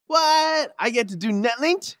what? I get to do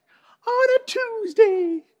Netlinked on a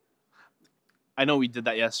Tuesday. I know we did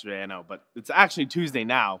that yesterday, I know, but it's actually Tuesday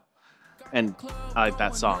now. And I like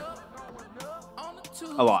that song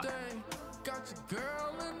a lot.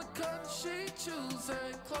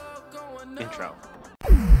 Intro.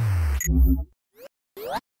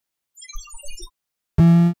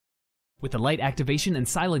 With a light activation and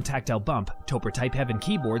silent tactile bump, Topper Type Heaven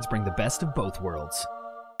keyboards bring the best of both worlds.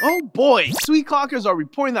 Oh boy, Sweet Clockers are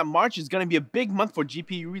reporting that March is going to be a big month for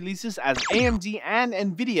GPU releases as AMD and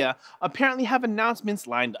Nvidia apparently have announcements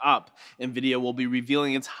lined up. Nvidia will be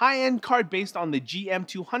revealing its high-end card based on the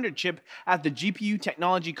GM200 chip at the GPU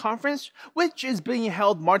Technology Conference, which is being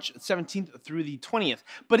held March 17th through the 20th,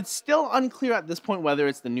 but it's still unclear at this point whether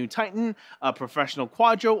it's the new Titan, a professional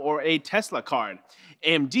Quadro, or a Tesla card.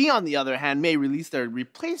 AMD, on the other hand, may release their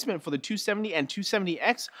replacement for the 270 and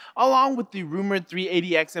 270X, along with the rumored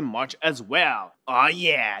 380X in March as well. Aw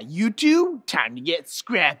yeah, you two, time to get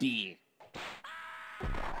scrappy.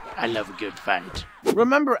 I love a good fight.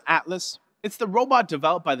 Remember Atlas? It's the robot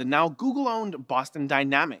developed by the now Google-owned Boston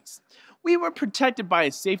Dynamics. We were protected by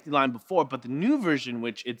a safety line before, but the new version,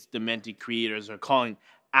 which its demented creators are calling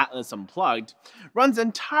Atlas Unplugged, runs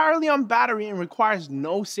entirely on battery and requires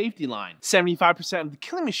no safety line. 75% of the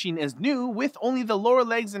killing machine is new, with only the lower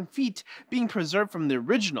legs and feet being preserved from the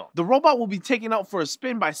original. The robot will be taken out for a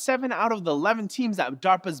spin by 7 out of the 11 teams at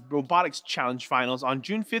DARPA's Robotics Challenge Finals on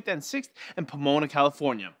June 5th and 6th in Pomona,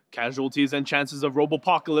 California. Casualties and chances of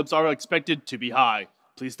robopocalypse are expected to be high.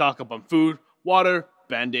 Please stock up on food, water,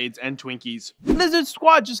 Band-Aids, and Twinkies. Lizard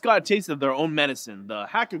Squad just got a taste of their own medicine. The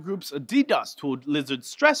hacker group's DDoS tool Lizard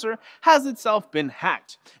Stressor has itself been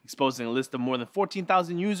hacked, exposing a list of more than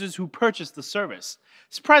 14,000 users who purchased the service.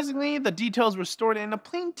 Surprisingly, the details were stored in a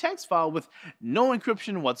plain text file with no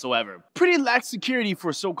encryption whatsoever. Pretty lax security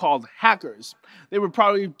for so-called hackers. They were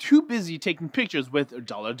probably too busy taking pictures with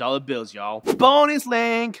dollar bills, y'all. Bonus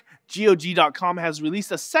link! GOG.com has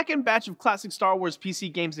released a second batch of classic Star Wars PC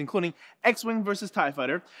games including X-Wing vs. TIE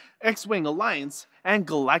Fighter, X-Wing Alliance, and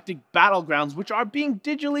Galactic Battlegrounds, which are being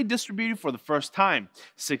digitally distributed for the first time.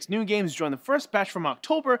 6 new games joined the first batch from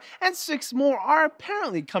October, and 6 more are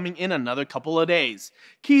apparently coming in another couple of days.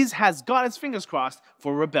 Keys has got its fingers crossed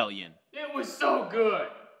for Rebellion. It was so good!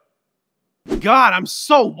 God, I'm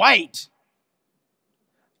so white!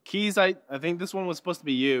 Keys, I think this one was supposed to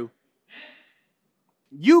be you.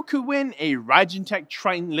 You could win a Raijinteck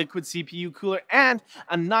Triton Liquid CPU cooler and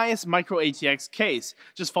a nice Micro ATX case.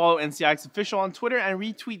 Just follow NCIX Official on Twitter and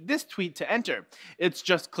retweet this tweet to enter. It's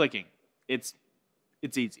just clicking. It's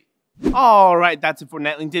easy. Alright, that's it for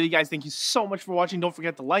Netlinked Daily, guys. Thank you so much for watching. Don't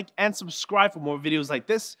forget to like and subscribe for more videos like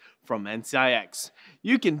this from NCIX.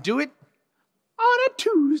 You can do it on a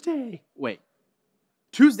Tuesday. Wait,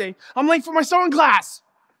 Tuesday? I'm late for my sewing class!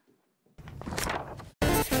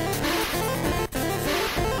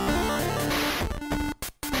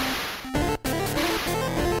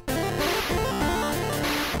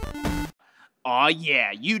 Aw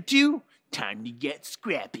yeah, you two, time to get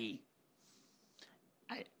scrappy.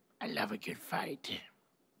 I love a good fight.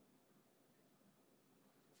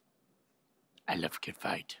 I love a good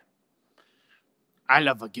fight. I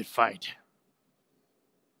love a good fight.